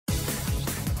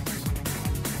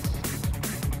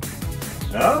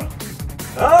Huh?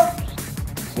 Huh?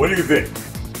 What do you think?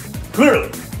 Clearly,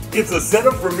 it's a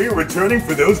setup for me returning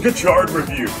for those Gachard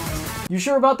reviews. You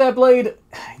sure about that, Blade?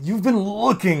 You've been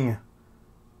looking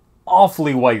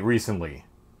awfully white recently.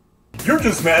 You're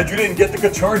just mad you didn't get the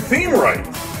Gachard theme right.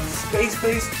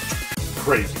 Space-based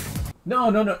crazy. No,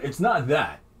 it's not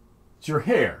that. It's your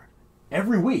hair.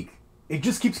 Every week, it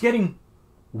just keeps getting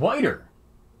whiter.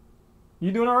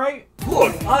 You doing alright?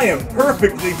 Look, I am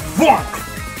perfectly funk!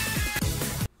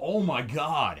 Oh my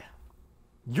god.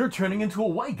 You're turning into a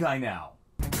white guy now.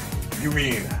 You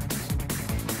mean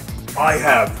I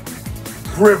have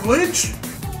privilege?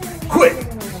 Quick,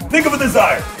 think of a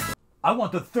desire. I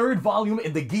want the 3rd volume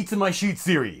in the Geats in My Sheet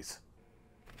series.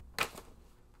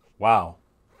 Wow.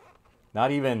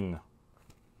 Not even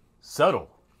subtle.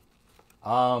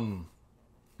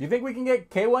 You think we can get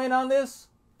KY in on this?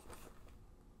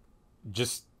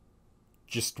 Just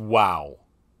wow.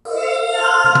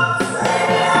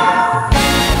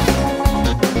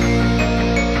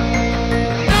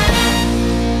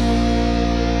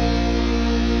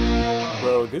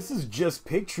 Bro, this is just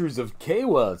pictures of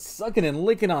Kawa sucking and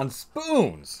licking on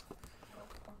spoons.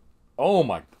 Oh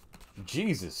my,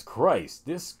 Jesus Christ.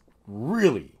 This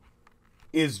really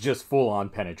is just full-on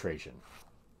penetration.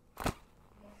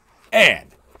 And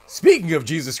speaking of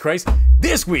Jesus Christ,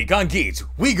 this week on Geats,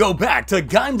 we go back to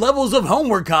Gaim levels of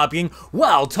homework copying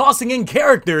while tossing in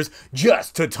characters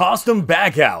just to toss them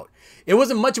back out. It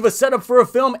wasn't much of a setup for a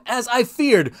film as I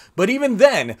feared, but even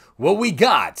then, what we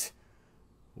got,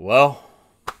 well,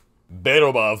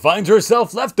 Beroba finds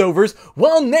herself leftovers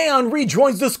while Neon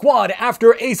rejoins the squad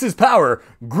after Ace's power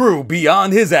grew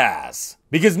beyond his ass.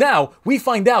 Because now, we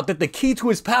find out that the key to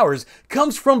his powers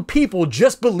comes from people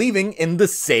just believing in the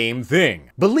same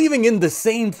thing. Believing in the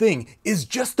same thing is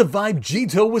just the vibe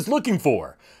Jito was looking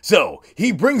for. So,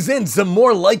 he brings in some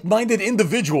more like-minded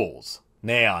individuals.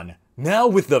 Neon, now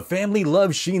with the family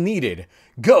love she needed,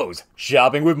 goes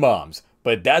shopping with moms.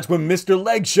 But that's when Mr.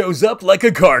 Leg shows up like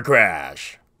a car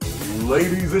crash.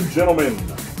 Ladies and gentlemen,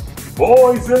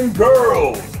 boys and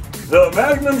girls, the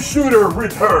Magnum Shooter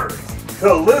returns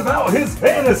to live out his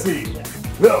fantasy.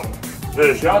 Though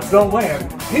the shots don't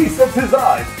land, he sets his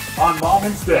eyes on Mom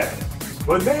instead.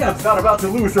 But Neon's not about to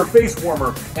lose her face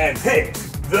warmer and takes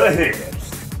the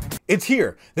hits. It's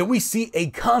here that we see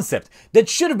a concept that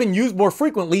should have been used more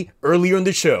frequently earlier in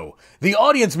the show. The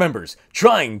audience members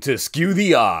trying to skew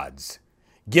the odds.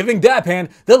 Giving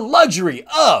Dapan the luxury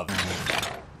of...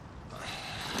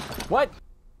 What?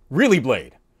 Really,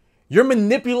 Blade? You're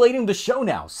manipulating the show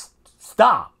now.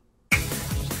 Stop.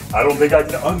 I don't think I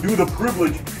can undo the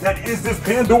privilege that is this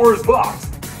Pandora's box.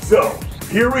 So,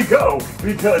 here we go,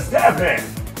 because Dapan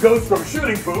goes from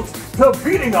shooting folks to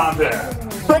beating on them.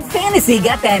 But Fantasy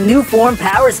got that new form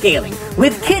power scaling,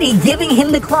 with Kitty giving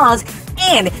him the claws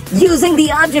and using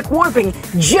the object warping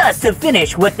just to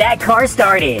finish what that car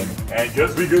started. And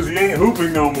just because he ain't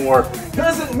hooping no more,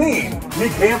 doesn't mean he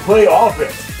can't play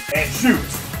offense and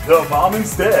shoots the mom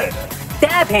instead.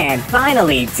 Dapan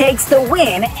finally takes the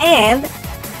win and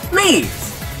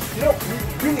leaves. You know,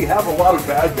 we really have a lot of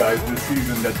bad guys this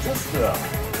season that just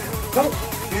don't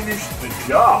finish the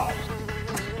job.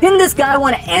 Didn't this guy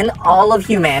want to end all of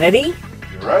humanity?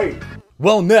 You're right.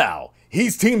 Well, now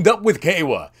he's teamed up with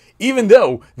Kawa, even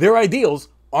though their ideals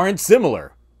aren't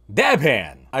similar.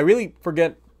 Dapan. I really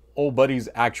forget old buddy's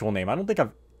actual name. I don't think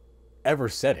I've ever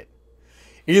said it.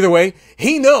 Either way,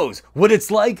 he knows what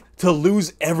it's like to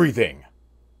lose everything.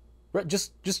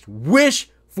 Just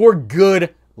wish for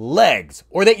good legs,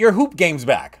 or that your hoop game's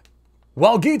back.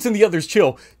 While Geats and the others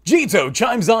chill, Jito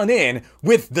chimes on in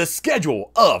with the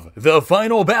schedule of the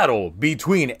final battle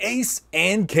between Ace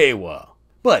and Kawa.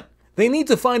 But they need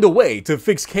to find a way to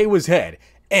fix Kawa's head,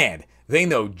 and they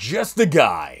know just the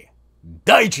guy.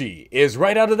 Daichi is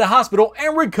right out of the hospital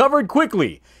and recovered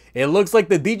quickly. It looks like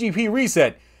the DGP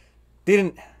reset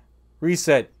didn't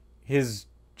reset his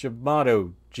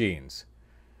Jamato genes.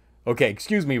 Okay,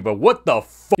 excuse me, but what the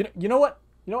fuck? You know what?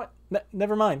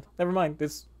 Never mind.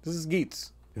 This is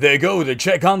Geats. They go to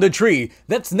check on the tree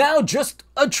that's now just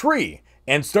a tree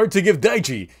and start to give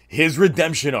Daichi his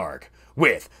redemption arc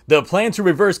with the plan to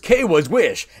reverse Kawa's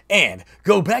wish and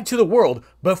go back to the world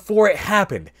before it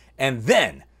happened, and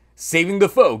then saving the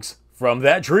folks from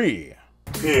that tree.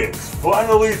 It's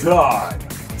finally time.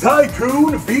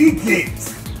 Tycoon v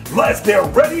Geats. Let's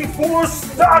get ready for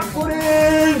stock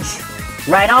footage!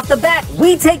 Right off the bat,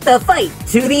 we take the fight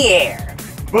to the air.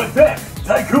 But then,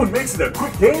 Tycoon makes it a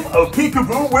quick game of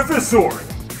peekaboo with his sword.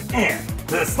 And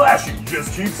the slashing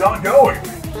just keeps on going.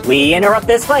 We interrupt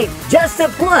this fight just to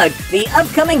plug the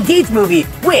upcoming Geats movie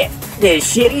with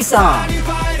this shitty song.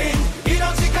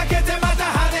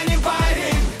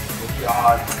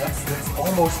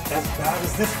 almost as bad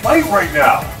as this fight right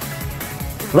now.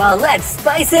 Well, let's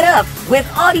spice it up with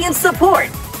audience support.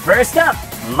 First up,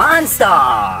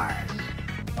 Monstar.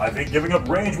 I think giving up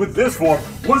range with this form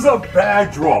was a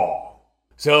bad draw.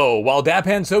 So, while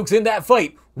Dapan soaks in that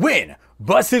fight, Win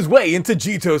busts his way into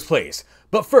Jito's place.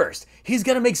 But first, he's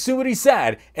gonna make Sumeri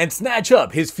sad and snatch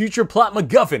up his future plot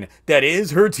MacGuffin that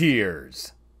is her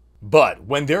tears. But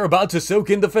when they're about to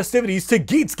soak in the festivities to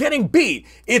Geats getting beat,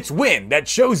 it's Win that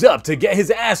shows up to get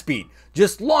his ass beat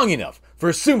just long enough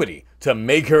for Sumeri to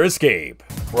make her escape.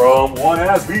 From one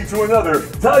ass beat to another,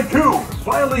 Tycoon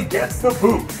finally gets the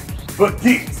boot. But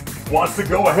Geats wants to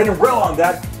go ahead and rail on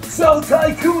that, so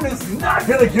Tycoon is not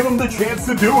gonna give him the chance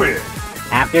to do it.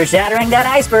 After shattering that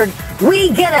iceberg,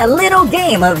 we get a little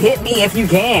game of Hit Me If You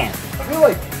Can. I feel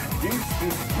like Geats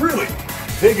is really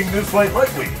taking this fight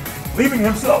lightly, leaving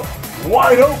himself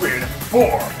wide open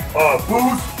for a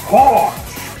boost punch.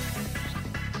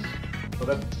 So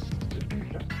that's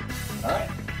alright.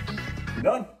 You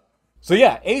done? So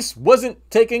yeah, Ace wasn't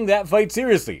taking that fight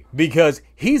seriously because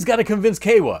he's got to convince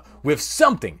Keiwa with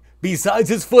something besides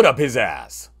his foot up his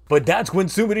ass. But that's when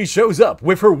Sumeri shows up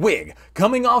with her wig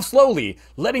coming off slowly,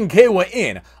 letting Keiwa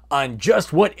in on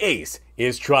just what Ace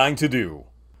is trying to do.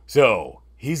 So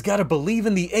he's got to believe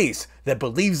in the Ace that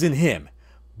believes in him,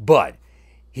 but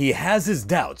he has his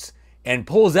doubts and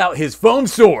pulls out his foam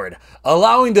sword,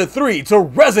 allowing the three to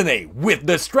resonate with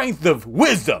the strength of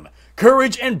wisdom,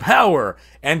 courage, and power,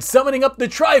 and summoning up the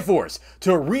Triforce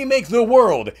to remake the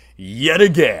world yet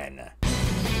again.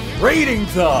 Rating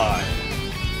time!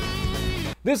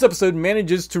 This episode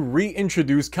manages to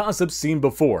reintroduce concepts seen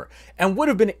before, and would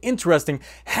have been interesting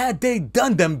had they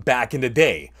done them back in the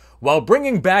day, while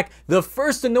bringing back the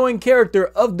first annoying character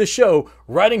of the show,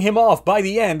 writing him off by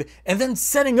the end, and then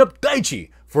setting up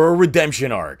Daichi for a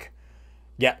redemption arc.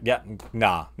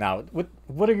 Nah,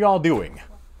 what are y'all doing?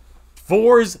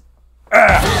 Fours?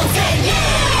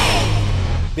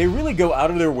 They really go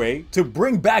out of their way to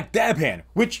bring back Dabhan,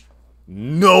 which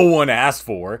no one asked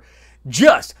for,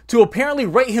 just to apparently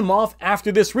write him off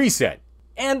after this reset.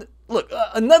 And look,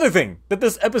 another thing that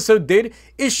this episode did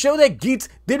is show that Geats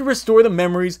did restore the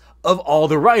memories of all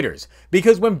the writers,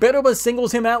 because when Beroba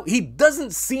singles him out, he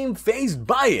doesn't seem fazed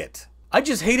by it. I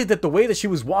just hated that the way that she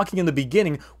was walking in the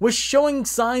beginning was showing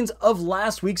signs of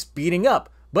last week's beating up,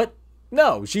 but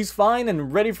no, she's fine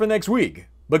and ready for next week.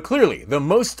 But clearly, the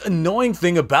most annoying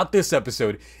thing about this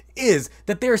episode is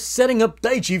that they're setting up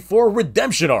Daichi for a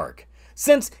redemption arc,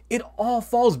 since it all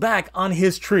falls back on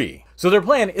his tree. So their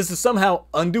plan is to somehow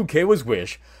undo Keiwa's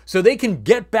wish so they can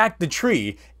get back the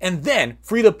tree and then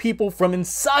free the people from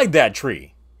inside that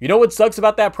tree. You know what sucks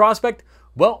about that prospect?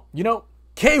 Well,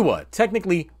 Keiwa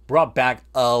technically brought back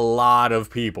a lot of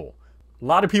people. A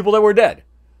lot of people that were dead.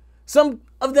 Some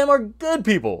of them are good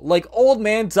people, like Old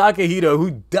Man Takahito,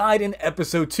 who died in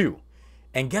episode 2.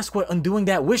 And guess what undoing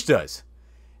that wish does?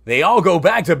 They all go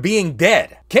back to being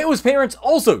dead. Keiwa's parents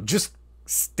also just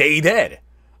stay dead.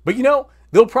 But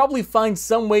they'll probably find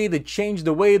some way to change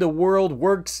the way the world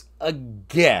works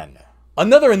again.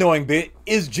 Another annoying bit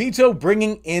is Jito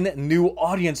bringing in new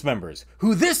audience members,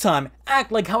 who this time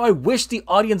act like how I wish the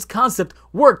audience concept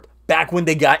worked back when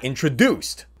they got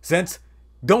introduced. Since,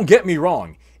 don't get me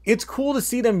wrong, it's cool to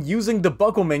see them using the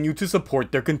buckle menu to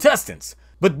support their contestants,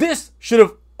 but this should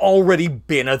have already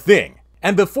been a thing.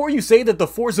 And before you say that the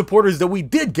 4 supporters that we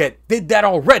did get did that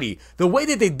already, the way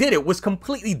that they did it was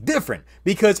completely different,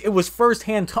 because it was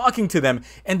first-hand talking to them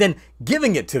and then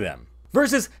giving it to them.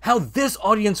 Versus how this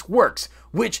audience works,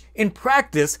 which in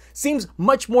practice seems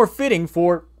much more fitting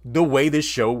for the way this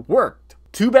show worked.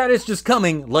 Too bad it's just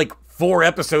coming like 4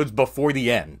 episodes before the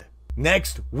end.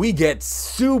 Next, we get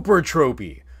super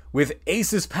tropey, with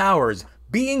Ace's powers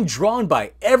being drawn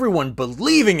by everyone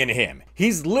believing in him.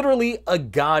 He's literally a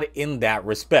god in that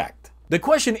respect. The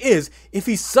question is if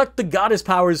he sucked the goddess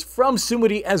powers from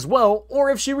Sumeri as well, or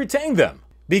if she retained them.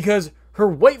 Because her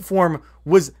white form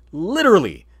was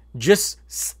literally just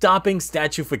stopping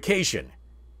statuification.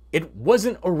 It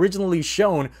wasn't originally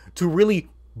shown to really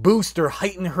boost or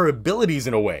heighten her abilities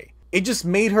in a way. It just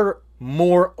made her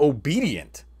more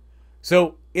obedient.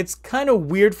 So it's kind of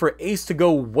weird for Ace to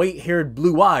go white-haired,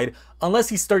 blue-eyed unless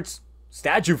he starts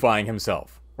statuifying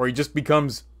himself, or he just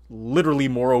becomes literally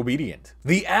more obedient.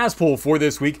 The ass pull for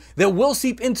this week that will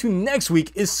seep into next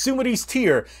week is Sumeri's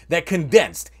tear that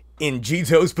condensed in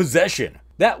Jito's possession.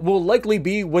 That will likely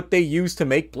be what they use to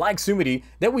make Black Sumeri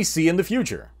that we see in the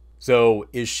future. So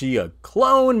is she a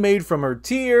clone made from her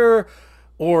tear,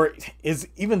 or is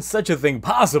even such a thing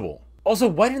possible? Also,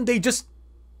 why didn't they just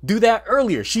do that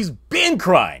earlier? She's been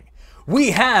crying.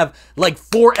 We have like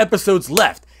 4 episodes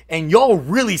left, and y'all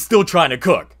really still trying to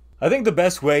cook. I think the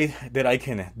best way that I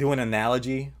can do an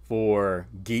analogy for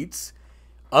Geats,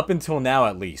 up until now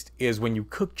at least, is when you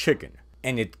cook chicken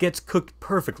and it gets cooked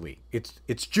perfectly.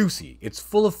 It's juicy, it's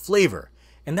full of flavor,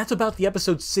 and that's about the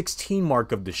episode 16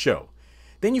 mark of the show.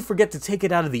 Then you forget to take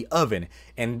it out of the oven,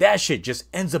 and that shit just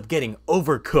ends up getting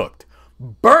overcooked,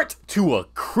 burnt to a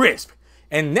crisp,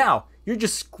 and now you're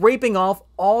just scraping off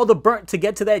all the burnt to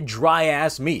get to that dry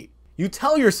ass meat. You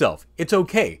tell yourself it's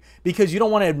okay because you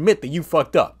don't want to admit that you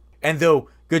fucked up. And though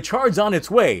Gachard's on its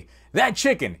way, that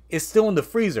chicken is still in the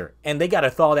freezer and they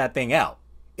gotta thaw that thing out.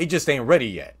 It just ain't ready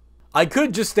yet. I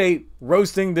could just stay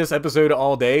roasting this episode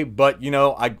all day, but you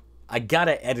know, I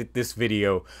gotta edit this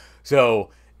video. So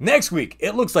next week,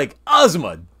 it looks like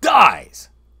Ozma dies.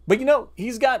 But you know,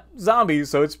 he's got zombies,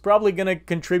 so it's probably gonna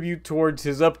contribute towards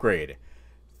his upgrade.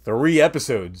 3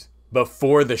 episodes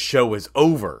before the show is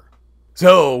over.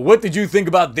 So, what did you think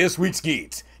about this week's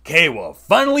Geats? Keiwa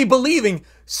finally believing,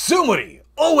 Sumori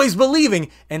always believing,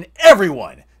 and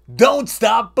everyone don't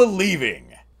stop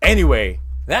believing. Anyway,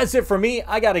 that's it for me.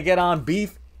 I gotta get on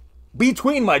beef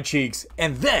between my cheeks,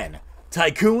 and then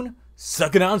Tycoon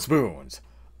sucking on spoons.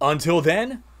 Until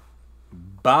then,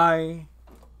 bye.